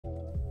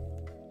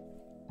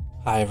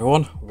Hi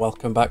everyone,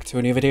 welcome back to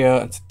a new video,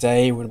 and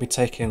today we're going to be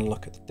taking a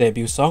look at the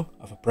debut song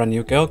of a brand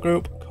new girl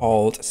group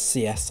called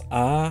CSR.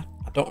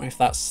 I don't know if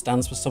that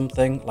stands for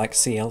something, like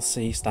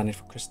CLC standing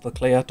for Crystal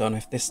Clear. I don't know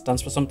if this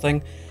stands for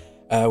something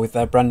with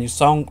their brand new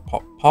song,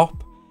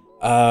 Pop.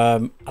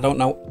 I don't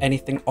know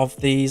anything of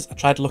these. I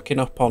tried looking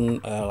up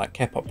on like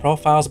K-pop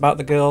profiles about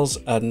the girls,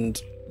 and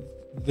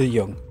they're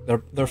young. They're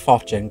a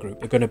 4th gen group.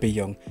 They're going to be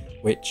young,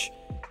 which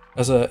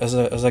as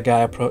a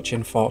guy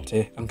approaching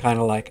 40, I'm kind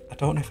of like, I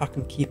don't know if I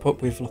can keep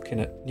up with looking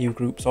at new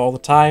groups all the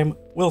time.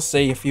 We'll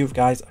see. If you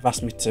guys have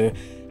asked me to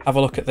have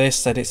a look at this,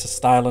 said it's a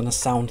style and a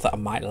sound that I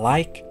might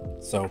like.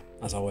 So,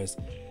 as always,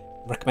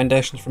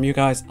 recommendations from you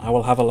guys, I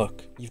will have a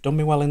look. You've done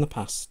me well in the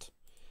past.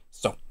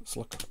 So, let's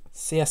look at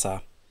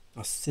CSR,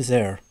 or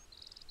CSR.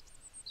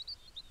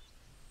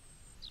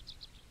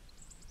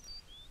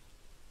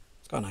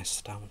 It's got a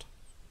nice sound.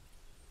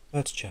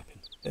 Birds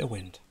chirping, bit of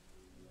wind.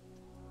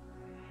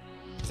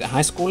 Is it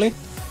high schooly?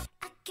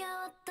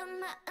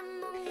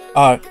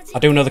 Oh, I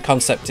do know the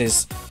concept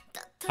is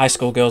high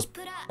school girls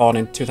born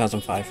in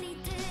 2005.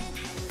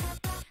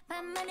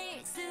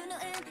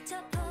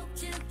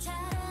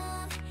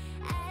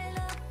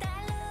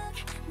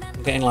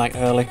 I'm getting like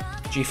early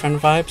G-Friend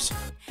vibes.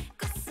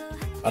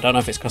 I don't know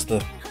if it's because of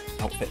the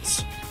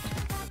outfits.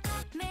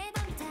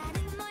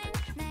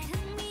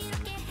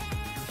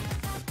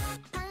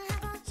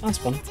 Sounds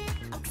fun.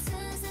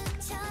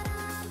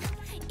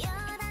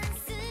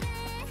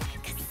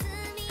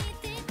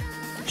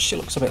 She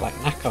looks a bit like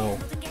Nako.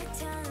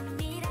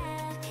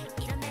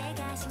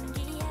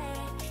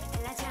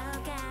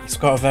 It's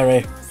got a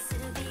very,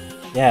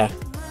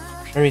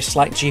 very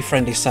slight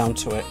G-friendly sound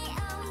to it.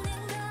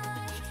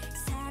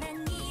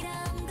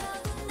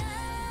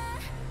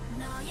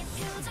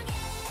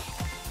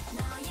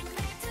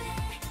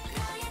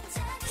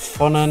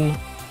 Fun and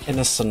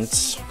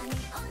innocent.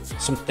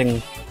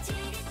 Something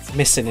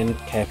missing in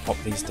K-pop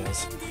these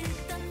days.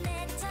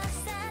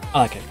 I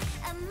like it.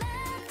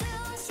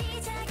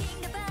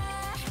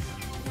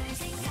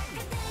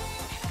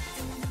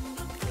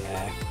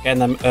 Getting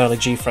them early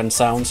G-Friend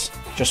sounds,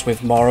 just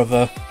with more of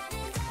a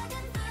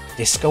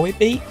disco-y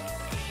beat.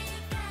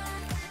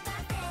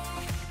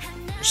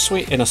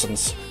 Sweet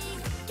innocence.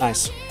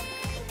 Nice.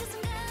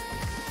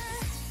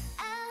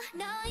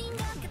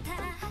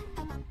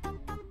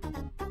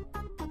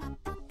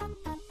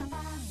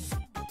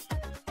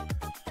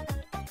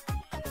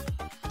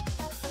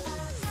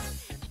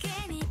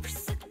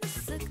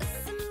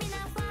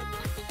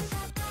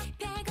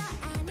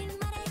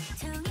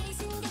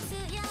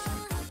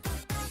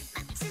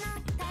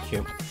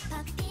 Cute.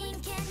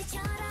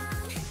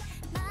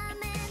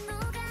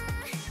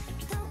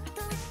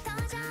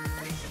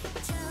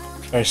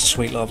 Very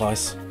sweet little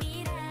voice.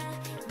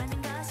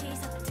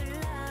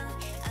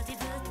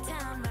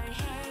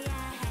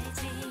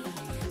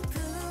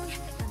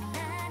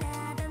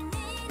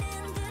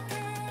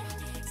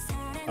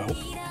 Oh,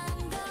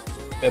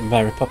 bit of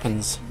Mary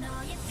Poppins.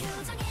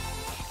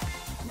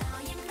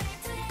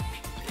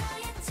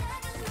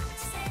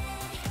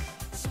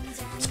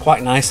 It's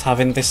quite nice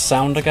having this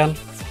sound again.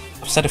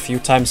 I've said a few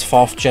times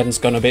 4th gen's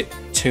gone a bit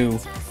too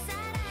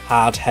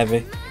hard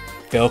heavy,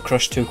 girl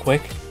crush too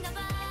quick.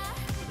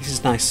 This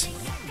is nice.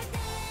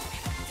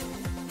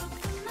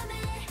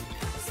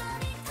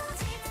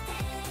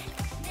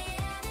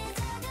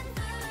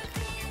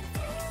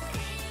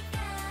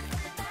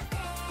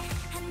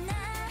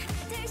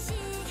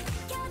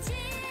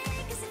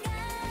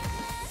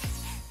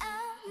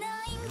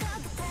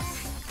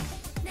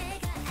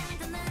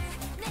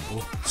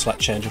 Ooh, slight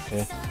change up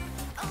here.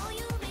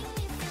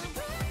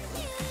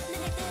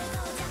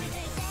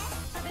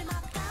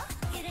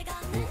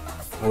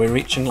 Are we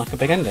reaching like a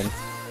big ending?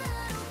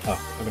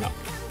 Oh, maybe not.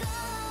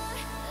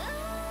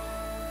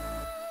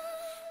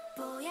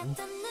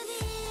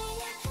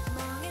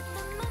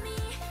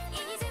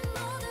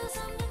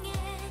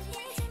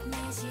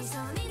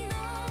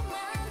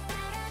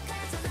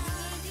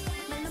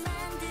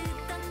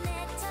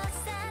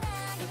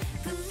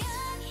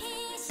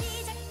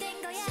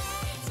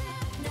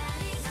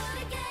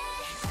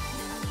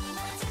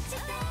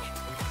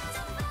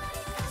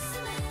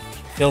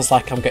 Feels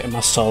like I'm getting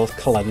my soul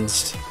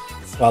cleansed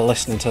while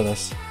listening to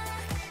this.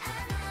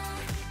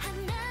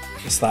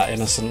 It's that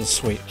innocent and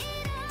sweet.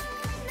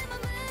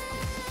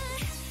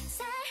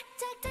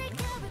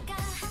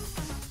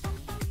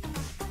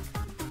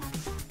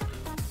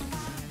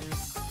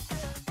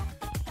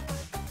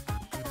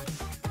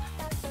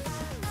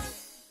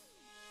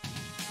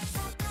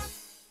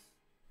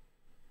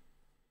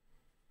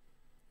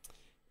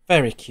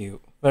 Very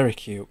cute, very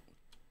cute.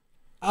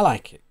 I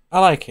like it. I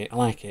like it. I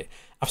like it.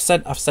 I've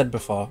said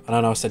before, and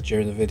I know I said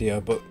during the video,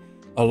 but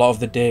a lot of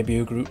the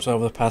debut groups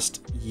over the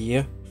past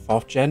year,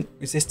 4th gen,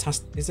 is this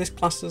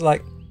classed as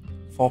like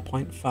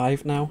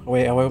 4.5 now? Are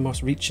we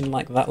almost reaching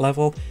like that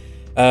level?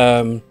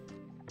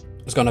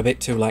 It's gone a bit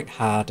too like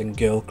hard and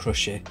girl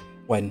crushy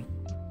when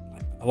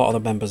like, a lot of the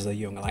members are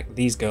young. Like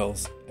these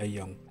girls are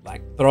young.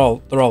 Like they're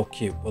all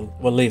cute.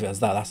 We'll leave it as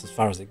that. That's as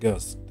far as it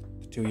goes.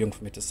 They're too young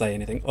for me to say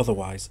anything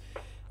otherwise.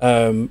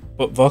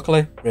 But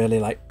vocally, really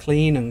like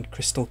clean and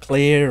crystal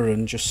clear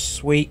and just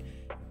sweet,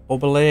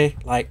 bubbly.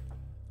 Like,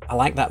 I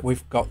like that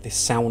we've got this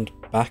sound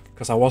back,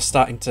 because I was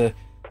starting to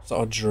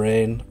sort of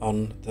drain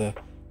on the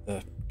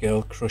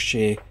girl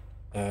crushy,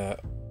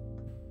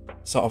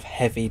 sort of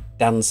heavy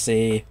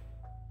dancey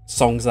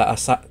songs that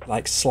are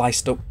like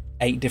sliced up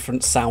 8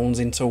 different sounds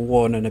into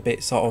one, and a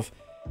bit sort of,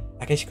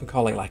 I guess you can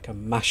call it like a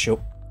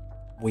mashup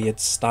weird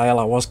style.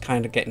 I was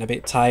kind of getting a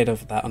bit tired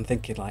of that and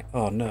thinking like,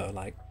 oh no,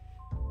 like,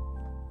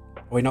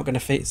 are we not going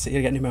to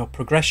get any more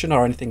progression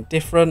or anything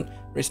different?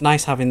 But it's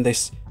nice having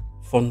this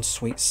fun,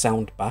 sweet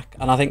sound back,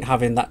 and I think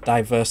having that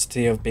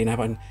diversity of being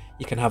able,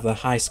 you can have the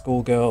high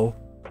school girl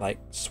like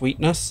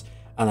sweetness,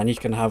 and then you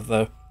can have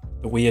the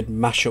weird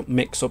mashup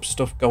mix up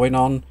stuff going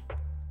on.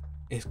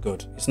 It's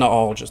good. It's not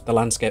all just, the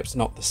landscape's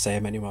not the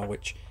same anymore,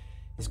 which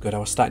is good. I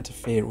was starting to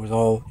fear it was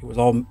all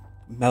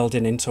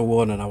melding into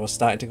one, and I was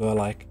starting to go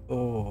like,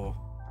 oh,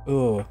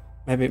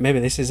 maybe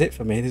this is it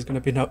for me. There's going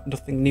to be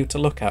nothing new to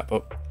look at,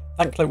 but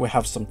thankfully we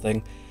have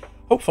something.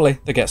 Hopefully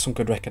they get some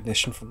good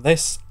recognition from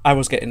this. I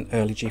was getting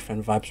early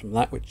GFriend vibes from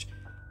that, which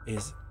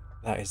is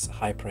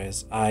high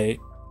praise. I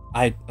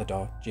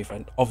adore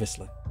GFriend,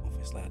 obviously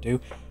I do.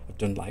 I've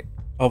done like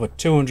over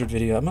 200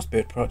 videos. I must be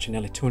approaching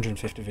nearly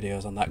 250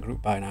 videos on that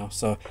group by now,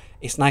 so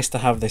it's nice to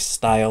have this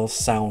style,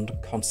 sound,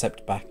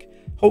 concept back.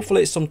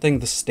 Hopefully it's something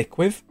to stick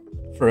with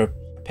for a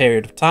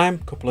period of time,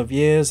 a couple of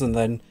years, and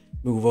then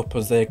move up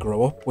as they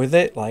grow up with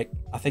it. Like,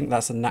 I think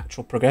that's a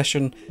natural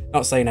progression.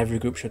 Not saying every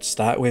group should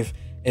start with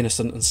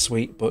innocent and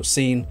sweet, but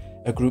seeing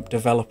a group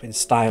develop in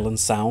style and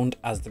sound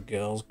as the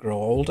girls grow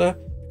older,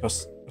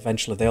 because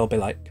eventually they'll be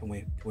like, can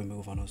we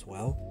move on as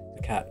well?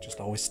 We can't just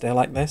always stay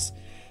like this.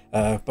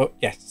 But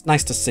yeah, it's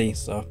nice to see.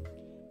 So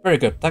very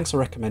good. Thanks for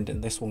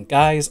recommending this one,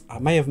 guys. I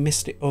may have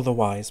missed it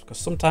otherwise, because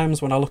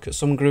sometimes when I look at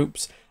some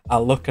groups,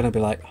 I'll look and I'll be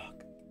like, oh,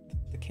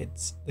 the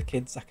kids, I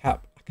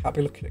can't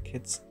be looking at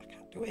kids. I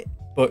can't do it.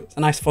 But it's a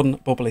nice, fun,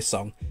 bubbly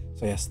song.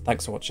 So yes,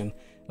 thanks for watching.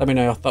 Let me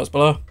know your thoughts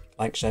below.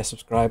 Like, share,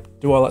 subscribe,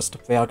 do all that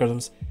stuff for the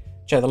algorithms.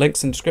 Check the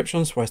links in the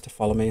descriptions for ways to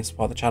follow me and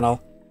support the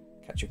channel.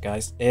 Catch you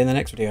guys in the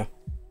next video.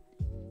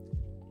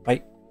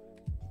 Bye.